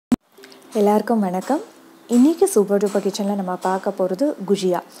எல்லாருக்கும் வணக்கம். இன்றைக்கி சூப்பர் டூப்பர் கிச்சனில் நம்ம பார்க்க போகிறது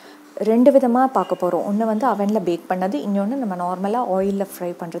குஜியா. ரெண்டு விதமாக பார்க்க போகிறோம். ஒன்று வந்து அவனில் பேக் பண்ணது, இன்னொன்று நம்ம நார்மலாக ஆயிலில்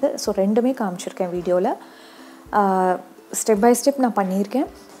ஃப்ரை பண்ணுறது. ஸோ ரெண்டுமே காமிச்சிருக்கேன் வீடியோவில். ஸ்டெப் பை ஸ்டெப் நான் பண்ணியிருக்கேன்.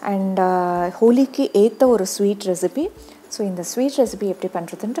 அண்ட் ஹோலிக்கு ஏற்ற ஒரு ஸ்வீட் ரெசிபி. ஸோ இந்த ஸ்வீட் ரெசிபி எப்படி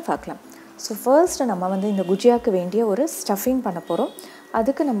பண்ணுறதுன்ட்டு பார்க்கலாம். ஸோ ஃபர்ஸ்ட்டு நம்ம வந்து இந்த குஜியாவுக்கு வேண்டிய ஒரு ஸ்டஃபிங் பண்ண போகிறோம்.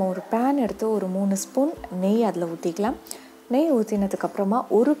 அதுக்கு நம்ம ஒரு பேன் எடுத்து ஒரு 3 ஸ்பூன் நெய் அதில் ஊற்றிக்கலாம். நெய் ஊற்றினதுக்கப்புறமா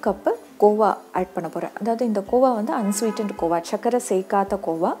 1 கப்பு கோவா ஆட் பண்ண போகிறேன். அதாவது இந்த கோவா வந்து அன்ஸ்வீட்டன்ட் கோவா, சர்க்கரை சேர்க்காத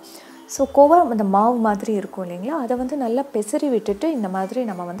கோவா. ஸோ கோவா அந்த மாவு மாதிரி இருக்கும் இல்லைங்களா, அதை வந்து நல்லா பெசரி விட்டுட்டு இந்த மாதிரி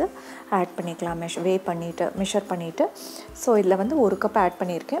நம்ம வந்து ஆட் பண்ணிக்கலாம். மெஷர் பண்ணிவிட்டு ஸோ இதில் வந்து 1 கப் ஆட்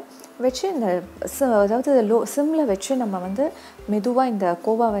பண்ணியிருக்கேன். வச்சு இந்த அதாவது சிம்மில் வச்சு நம்ம வந்து மெதுவாக இந்த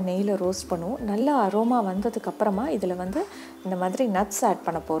கோவாவை நெய்யில் ரோஸ்ட் பண்ணுவோம். நல்லா அரோமா வந்ததுக்கப்புறமா இதில் வந்து இந்த மாதிரி நட்ஸ் ஆட்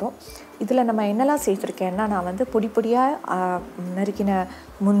பண்ண போகிறோம். இதில் நம்ம என்னெல்லாம் சேர்த்துருக்கேன்னா, நான் வந்து பொடி பொடியாக நறுக்கின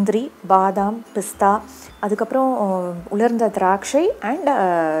முந்திரி, பாதாம், பிஸ்தா, அதுக்கப்புறம் உலர்ந்த திராட்சை அண்ட்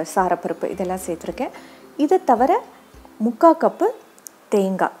சாரப்பருப்பு இதெல்லாம் சேர்த்துருக்கேன். இதை தவிர 3/4 கப்பு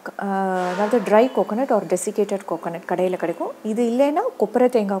தேங்காய், அதாவது ட்ரை கோகோனட் ஒரு டெசிகேட்டட் கோகோனட் கடையில் கிடைக்கும். இது இல்லைன்னா கொப்பரை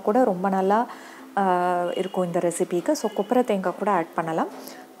தேங்காய் கூட ரொம்ப நல்லா இருக்கும் இந்த ரெசிபிக்கு. ஸோ கொப்பரை தேங்காய் கூட ஆட் பண்ணலாம்.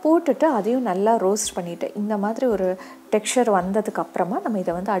 போட்டுட்டு அதையும் நல்லா ரோஸ்ட் பண்ணிவிட்டு இந்த மாதிரி ஒரு டெக்ஸ்சர் வந்ததுக்கப்புறமா நம்ம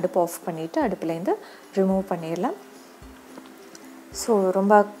இதை வந்து அடுப்பு ஆஃப் பண்ணிவிட்டு அடுப்புலேருந்து ரிமூவ் பண்ணிடலாம். ஸோ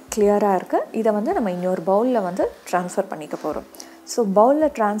ரொம்ப கிளியராக இருக்குது. இதை வந்து நம்ம இன்னொரு பவுலில் வந்து ட்ரான்ஸ்ஃபர் பண்ணிக்க போகிறோம். ஸோ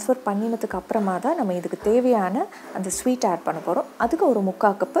பவுலில் ட்ரான்ஸ்ஃபர் பண்ணினதுக்கு அப்புறமா தான் நம்ம இதுக்கு தேவையான அந்த ஸ்வீட் ஆட் பண்ண போகிறோம். அதுக்கு ஒரு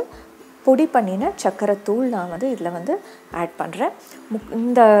 3/4 கப்பு பொடி பண்ணின சர்க்கரை தூள் நான் வந்து இதில் வந்து ஆட் பண்ணுறேன்.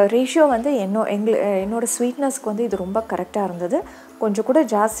 இந்த ரேஷியோ வந்து என்னோடய ஸ்வீட்னஸ்க்கு வந்து இது ரொம்ப கரெக்டாக இருந்தது. கொஞ்சம் கூட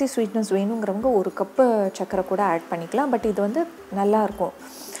ஜாஸ்தி ஸ்வீட்னஸ் வேணுங்கிறவங்க 1 கப்பு சர்க்கரை கூட ஆட் பண்ணிக்கலாம். பட் இது வந்து நல்லாயிருக்கும்,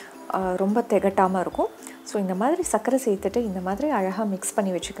 ரொம்ப திகட்டாமல் இருக்கும். ஸோ இந்த மாதிரி சர்க்கரை சேர்த்துட்டு இந்த மாதிரி அழகாக மிக்ஸ்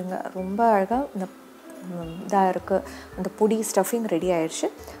பண்ணி வச்சுக்கோங்க. ரொம்ப அழகாக இந்த இதாக இருக்குது. அந்த பொடி ஸ்டஃபிங் ரெடி ஆயிடுச்சு.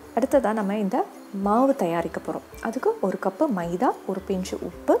 அடுத்ததாக நம்ம இந்த மாவு தயாரிக்க போகிறோம். அதுக்கு 1 கப்பு மைதா, ஒரு பிஞ்சு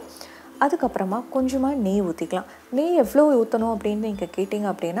உப்பு, அதுக்கப்புறமா கொஞ்சமாக நெய் ஊற்றிக்கலாம். நெய் எவ்வளோ ஊற்றணும் அப்படின்னு நீங்கள் கேட்டிங்க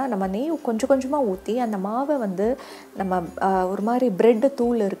அப்படின்னா, நம்ம நெய் கொஞ்சம் கொஞ்சமாக ஊற்றி அந்த மாவை வந்து நம்ம ஒரு மாதிரி ப்ரெட்டு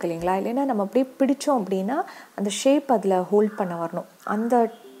தூள் இருக்குது இல்லைங்களா, இல்லைன்னா நம்ம அப்படியே பிடிச்சோம் அப்படின்னா அந்த ஷேப் அதில் ஹோல்ட் பண்ண வரணும். அந்த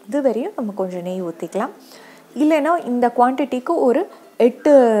இது வரையும் நம்ம கொஞ்சம் நெய் ஊற்றிக்கலாம். இல்லைன்னா இந்த குவான்டிட்டிக்கு ஒரு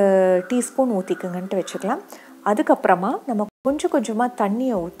 8 டீஸ்பூன் ஊற்றிக்குங்கன்ட்டு வச்சுக்கலாம். அதுக்கப்புறமா நம்ம கொஞ்சம் கொஞ்சமாக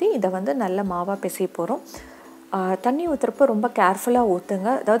தண்ணியை ஊற்றி இதை வந்து நல்ல மாவாக பிசைய போகிறோம். தண்ணி ஊற்றுறப்போ ரொம்ப கேர்ஃபுல்லாக ஊற்றுங்க.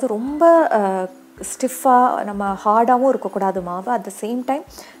 அதாவது ரொம்ப ஸ்டிஃபாக நம்ம ஹார்டாகவும் இருக்கக்கூடாது மாவு. அட் த சேம் டைம்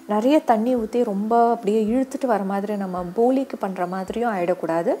நிறைய தண்ணி ஊற்றி ரொம்ப அப்படியே இழுத்துட்டு வர மாதிரி நம்ம போலிக்கு பண்ணுற மாதிரியும்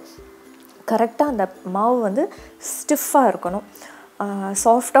ஆகிடக்கூடாது. கரெக்டாக அந்த மாவு வந்து ஸ்டிஃபாக இருக்கணும்,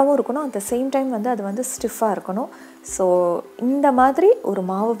 சாஃப்டாகவும் இருக்கணும். அட் த சேம் டைம் வந்து அது வந்து ஸ்டிஃபாக இருக்கணும். ஸோ இந்த மாதிரி ஒரு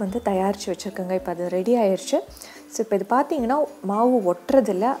மாவு வந்து தயாரித்து வச்சுருக்கோங்க. இப்போ அது ரெடி ஆயிடுச்சு. ஸோ இப்போ இது பார்த்திங்கன்னா மாவு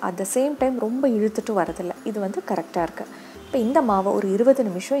ஒட்டுறதில்ல, அட் த சேம் டைம் ரொம்ப இழுத்துட்டு வரதில்லை. இது வந்து கரெக்டாக இருக்குது. இப்போ இந்த மாவை ஒரு 20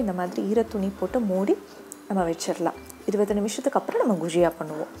 நிமிஷம் இந்த மாதிரி ஈரத்துணி போட்டு மூடி நம்ம வச்சிடலாம். 20 நிமிஷத்துக்கு அப்புறம் நம்ம குஜியா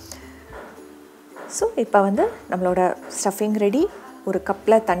பண்ணுவோம். ஸோ இப்போ வந்து நம்மளோட ஸ்டஃபிங் ரெடி. ஒரு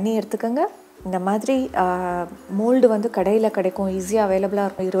கப்பில் தண்ணி எடுத்துக்கோங்க. இந்த மாதிரி மோல்டு வந்து கடையில் கிடைக்கும், ஈஸியாக அவைலபிளாக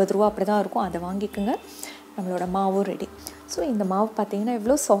இருக்கும். 20 ரூபா அப்படி தான் இருக்கும். அதை வாங்கிக்கோங்க. நம்மளோட மாவும் ரெடி. ஸோ இந்த மாவு பார்த்திங்கன்னா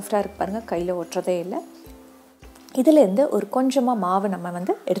எவ்வளோ சாஃப்டாக இருக்குது பாருங்கள், கையில் ஒட்டுறதே இல்லை. இதிலேருந்து ஒரு கொஞ்சமாக மாவு நம்ம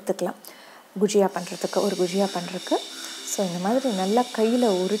வந்து எடுத்துக்கலாம் குஜியா பண்ணுறதுக்கு. ஸோ இந்த மாதிரி நல்லா கையில்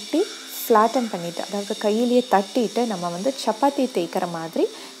உருட்டி ஃப்ளாட்டன் பண்ணிவிட்டு, அதாவது கையிலேயே தட்டிட்டு நம்ம வந்து சப்பாத்தி தேய்க்கிற மாதிரி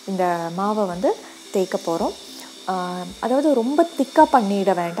இந்த மாவை வந்து தேய்க்க போகிறோம். அதாவது ரொம்ப திக்காக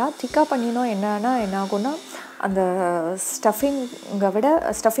பண்ணிட வேண்டாம். திக்காக பண்ணினோம் என்ன ஆகும்னா, அந்த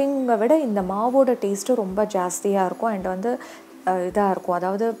ஸ்டஃபிங்கை விட இந்த மாவோட டேஸ்ட்டு ரொம்ப ஜாஸ்தியாக இருக்கும். அண்ட் வந்து இதாக இருக்கும்,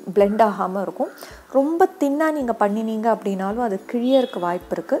 அதாவது பிளெண்ட் ஆகாமல் இருக்கும். ரொம்ப தின்னாக நீங்கள் பண்ணினீங்க அப்படின்னாலும் அது கிழியறக்கு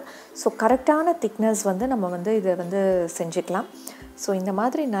வாய்ப்பு இருக்குது. ஸோ கரெக்டான திக்னஸ் வந்து நம்ம வந்து இதை வந்து செஞ்சுக்கலாம். ஸோ இந்த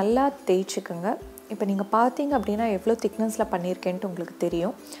மாதிரி நல்லா தேய்ச்சிக்குங்க. இப்போ நீங்கள் பார்த்தீங்க அப்படின்னா எவ்வளோ திக்னஸில் பண்ணியிருக்கேன்ட்டு உங்களுக்கு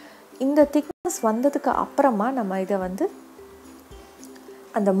தெரியும். இந்த திக்னஸ் வந்ததுக்கு அப்புறமா நம்ம இதை வந்து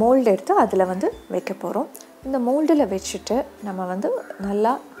அந்த மோல்டு எடுத்து அதில் வந்து வைக்க போகிறோம். இந்த மோல்டில் வச்சுட்டு நம்ம வந்து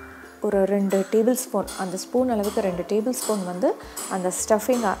நல்லா ஒரு 2 டேபிள் ஸ்பூன், அந்த ஸ்பூன் அளவுக்கு 2 டேபிள் ஸ்பூன் வந்து அந்த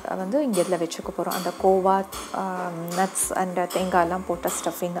ஸ்டஃபிங்கை வந்து இங்கே இதில் வச்சுக்க போகிறோம். அந்த கோவா, நட்ஸ் அண்ட் தேங்காயெல்லாம் போட்ட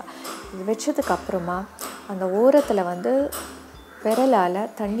ஸ்டஃபிங்கை இது வச்சதுக்கப்புறமா அந்த ஓரத்தில் வந்து விரலால்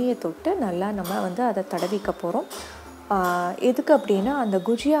தண்ணியை தொட்டு நல்லா நம்ம வந்து அதை தடவிக்க போகிறோம். எதுக்கு அப்படின்னா, அந்த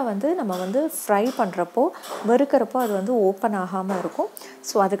குஜியா வந்து நம்ம வந்து ஃப்ரை பண்ணுறப்போ வறுக்கிறப்போ அது வந்து ஓப்பன் ஆகாமல் இருக்கும்.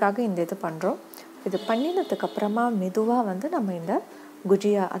 ஸோ அதுக்காக இந்த இது பண்ணுறோம். இது பண்ணினதுக்கப்புறமா மெதுவாக வந்து நம்ம இந்த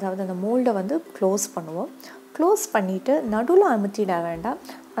குஜியா, அதாவது அந்த மோல்டை வந்து க்ளோஸ் பண்ணுவோம். க்ளோஸ் பண்ணிவிட்டு நடுவில் அமுத்திட வேண்டாம்.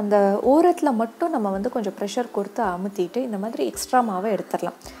 அந்த ஓரத்தில் மட்டும் நம்ம வந்து கொஞ்சம் ப்ரெஷர் கொடுத்து அமுத்திட்டு இந்த மாதிரி எக்ஸ்ட்ரா மாவை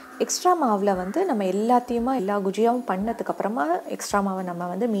எடுத்துடலாம். எக்ஸ்ட்ரா மாவில் வந்து நம்ம எல்லாத்தையுமா எல்லா குஜியாவும் பண்ணதுக்கப்புறமா எக்ஸ்ட்ரா மாவை நம்ம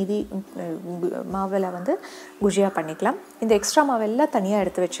வந்து மீதி மாவில் வந்து குஜியா பண்ணிக்கலாம். இந்த எக்ஸ்ட்ரா மாவெல்லாம் தனியாக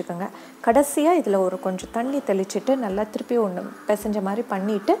எடுத்து வச்சுக்கோங்க. கடைசியாக இதில் ஒரு கொஞ்சம் தண்ணி தெளிச்சிட்டு நல்லா திருப்பி ஒன்று பிசைஞ்ச மாதிரி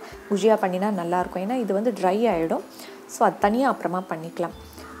பண்ணிவிட்டு குஜியா பண்ணினா நல்லாயிருக்கும். ஏன்னா இது வந்து ட்ரை ஆகிடும். ஸோ அது தனியாக அப்புறமா பண்ணிக்கலாம்.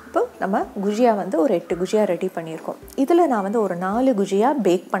 இப்போ நம்ம குஜியா வந்து ஒரு 8 குஜியா ரெடி பண்ணியிருக்கோம். இதில் நான் வந்து ஒரு 4 குஜியா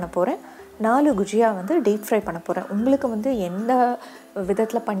பேக் பண்ண போகிறேன். 4 குஜியா வந்து டீப் ஃப்ரை பண்ண போகிறேன். உங்களுக்கு வந்து எந்த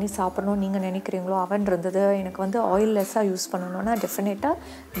விதத்தில் பண்ணி சாப்பிட்ணுன்னு நீங்கள் நினைக்கிறீங்களோ, அவன் இருந்தது எனக்கு வந்து ஆயில் லெஸ்ஸாக யூஸ் பண்ணணுன்னா டெஃபினட்டாக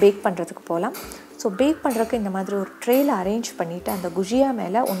பேக் பண்ணுறதுக்கு போகலாம். ஸோ பேக் பண்ணுறதுக்கு இந்த மாதிரி ஒரு ட்ரேயில் அரேஞ்ச் பண்ணிவிட்டு அந்த குஜியா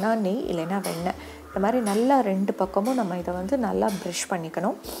மேலே ஒன்றா நெய் இல்லைன்னா வெண்ணெய் இந்த மாதிரி நல்லா 2 பக்கமும் நம்ம இதை வந்து நல்லா ப்ரஷ்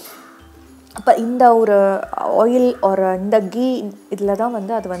பண்ணிக்கணும். அப்போ இந்த ஒரு ஆயில் ஒரு இந்த கீ இதில் தான்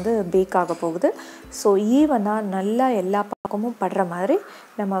வந்து அது வந்து பேக் ஆக போகுது. ஸோ ஈவனாக நல்லா எல்லா பக்கமும் படுற மாதிரி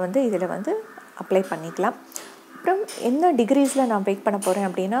நம்ம வந்து இதில் வந்து அப்ளை பண்ணிக்கலாம். அப்புறம் என்ன டிகிரிஸில் நான் பேக் பண்ண போகிறேன்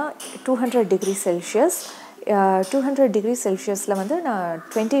அப்படின்னா 200 டிகிரி செல்சியஸ். 200 டிகிரி செல்சியஸில் வந்து நான்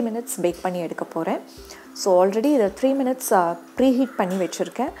 20 மினிட்ஸ் பேக் பண்ணி எடுக்க போகிறேன். ஸோ ஆல்ரெடி இதை 3 மினிட்ஸ் ப்ரீஹீட் பண்ணி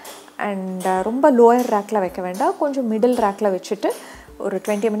வச்சுருக்கேன். அண்ட் ரொம்ப லோயர் ரேக்கில் வைக்க வேண்டாம், கொஞ்சம் மிடில் ரேக்கில் வச்சுட்டு ஒரு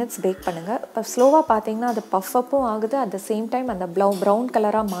 20 மினிட்ஸ் பேக் பண்ணுங்கள். இப்போ ஸ்லோவாக பார்த்தீங்கன்னா அது பஃப்பப்பும் ஆகுது, அட் த சேம் டைம் அந்த ப்ரௌன்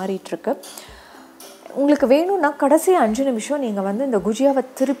கலராக மாறிட்டுருக்கு. உங்களுக்கு வேணும்னா கடைசி 5 நிமிஷம் நீங்கள் வந்து இந்த குஜியாவை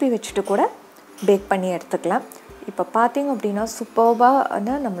திருப்பி வச்சுட்டு கூட பேக் பண்ணி எடுத்துக்கலாம். இப்போ பார்த்தீங்க அப்படின்னா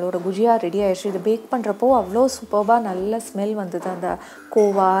சூப்பர்பாக நம்மளோட குஜியா ரெடி ஆகிடுச்சு. இது பேக் பண்ணுறப்போ அவ்வளோ சூப்பர்பாக நல்ல ஸ்மெல் வந்தது. அந்த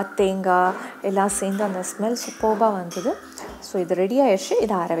கோவா தேங்காய் எல்லாம் சேர்ந்து அந்த ஸ்மெல் சூப்பர்பாக வந்தது. ஸோ இது ரெடி ஆகிடுச்சு.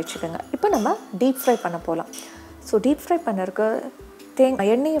 இதை ஆற வச்சுக்கோங்க. இப்போ நம்ம டீப் ஃப்ரை பண்ண போகலாம். ஸோ டீப் ஃப்ரை பண்ணுறதுக்கு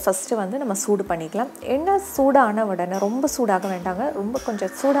எண்ணெயை ஃபஸ்ட்டு வந்து நம்ம சூடு பண்ணிக்கலாம். எண்ணெய் சூடான உடனே ரொம்ப சூடாக வேண்டாங்க, ரொம்ப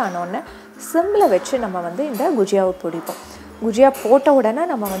கொஞ்சம் சூடான உடனே சிம்மில் வச்சு நம்ம வந்து இந்த குஜியாவை பொடிப்போம். குஜியா போட்ட உடனே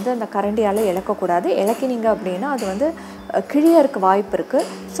நம்ம வந்து அந்த கரண்டியால் இழக்கக்கூடாது. இழக்கினீங்க அப்படின்னா அது வந்து கிழியறதுக்கு வாய்ப்பு இருக்குது.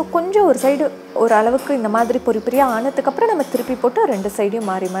 ஸோ கொஞ்சம் ஒரு சைடு ஒரு அளவுக்கு இந்த மாதிரி பொறியாக ஆனதுக்கப்புறம் நம்ம திருப்பி போட்டு 2 சைடையும்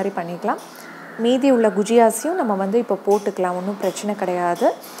மாறி மாறி பண்ணிக்கலாம். மீதி உள்ள குஜியாஸையும் நம்ம வந்து இப்போ போட்டுக்கலாம், ஒன்றும் பிரச்சனை கிடையாது.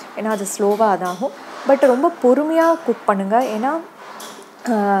 ஏன்னா அது ஸ்லோவாக அதாகும். பட் ரொம்ப பொறுமையாக குக் பண்ணுங்கள். ஏன்னா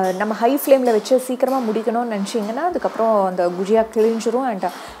நம்ம ஹை ஃப்ளேமில் வச்சு சீக்கிரமாக முடிக்கணும்னு நினச்சிங்கன்னா அதுக்கப்புறம் அந்த குஜியா கிழிஞ்சிரும் அண்ட்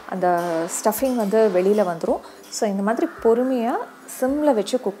அந்த ஸ்டஃபிங் வந்து வெளியில் வந்துடும். ஸோ இந்த மாதிரி பொறுமையாக சிம்மில்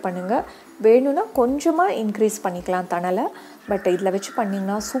வச்சு குக் பண்ணுங்கள். வேணும்னா கொஞ்சமாக இன்க்ரீஸ் பண்ணிக்கலாம் தணலை. பட் இதில் வச்சு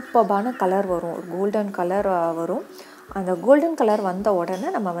பண்ணிங்கன்னா சூப்பர்பான கலர் வரும், ஒரு கோல்டன் கலர் வரும். அந்த கோல்டன் கலர் வந்த உடனே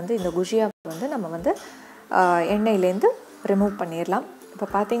நம்ம வந்து இந்த குஜியாவை வந்து நம்ம வந்து எண்ணெயிலேருந்து ரிமூவ் பண்ணிடலாம். இப்போ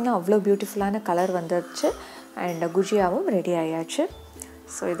பார்த்திங்கன்னா அவ்வளோ பியூட்டிஃபுல்லான கலர் வந்துடுச்சு அண்ட் குஜியாவும் ரெடி ஆயாச்சு.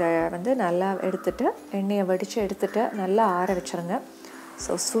 ஸோ இதை வந்து நல்லா எடுத்துகிட்டு எண்ணெயை வடித்து எடுத்துகிட்டு நல்லா ஆற வச்சுருங்க.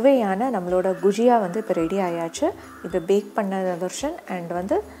 ஸோ சுவையான நம்மளோட குஜியா வந்து இப்போ ரெடி ஆயாச்சு. இது பேக் பண்ண வெர்ஷன் அண்ட்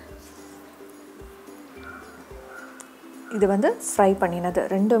வந்து இது வந்து ஃப்ரை பண்ணினது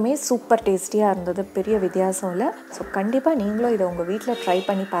ரெண்டுமே சூப்பர் டேஸ்டியாக இருந்தது, பெரிய வித்தியாசம் இல்லை. ஸோ கண்டிப்பாக நீங்களும் இதை உங்கள் வீட்டில் ட்ரை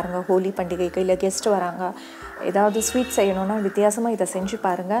பண்ணி பாருங்கள். ஹோலி பண்டிகைக்கு இல்லை கெஸ்ட்டு வராங்க, ஏதாவது ஸ்வீட் செய்யணுன்னா வித்தியாசமாக இதை செஞ்சு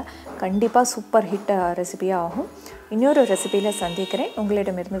பாருங்கள். கண்டிப்பாக சூப்பர் ஹிட் ரெசிபியாக ஆகும். இன்னொரு ரெசிபியில் சந்திக்கிறேன்.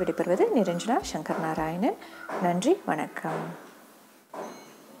 உங்களிடமிருந்து விடைபெறுவது நிரஞ்சனா சங்கர் நாராயணன். நன்றி, வணக்கம்.